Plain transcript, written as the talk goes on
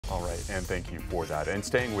All right, and thank you for that. And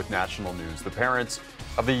staying with national news, the parents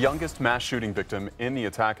of the youngest mass shooting victim in the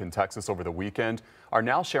attack in Texas over the weekend are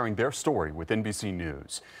now sharing their story with NBC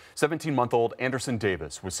News. 17-month-old Anderson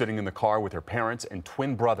Davis was sitting in the car with her parents and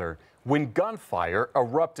twin brother when gunfire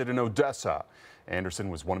erupted in Odessa. Anderson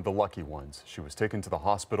was one of the lucky ones. She was taken to the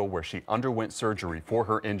hospital where she underwent surgery for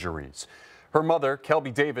her injuries. Her mother,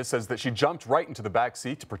 Kelby Davis, says that she jumped right into the back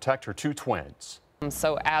seat to protect her two twins.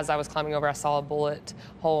 So as I was climbing over, I saw a bullet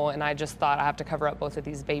hole, and I just thought I have to cover up both of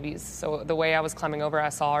these babies. So the way I was climbing over, I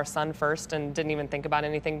saw our son first and didn't even think about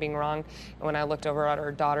anything being wrong. And when I looked over at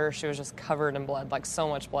our daughter, she was just covered in blood, like so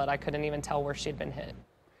much blood. I couldn't even tell where she'd been hit.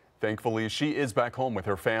 Thankfully, she is back home with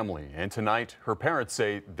her family, and tonight her parents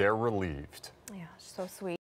say they're relieved. Yeah, so sweet.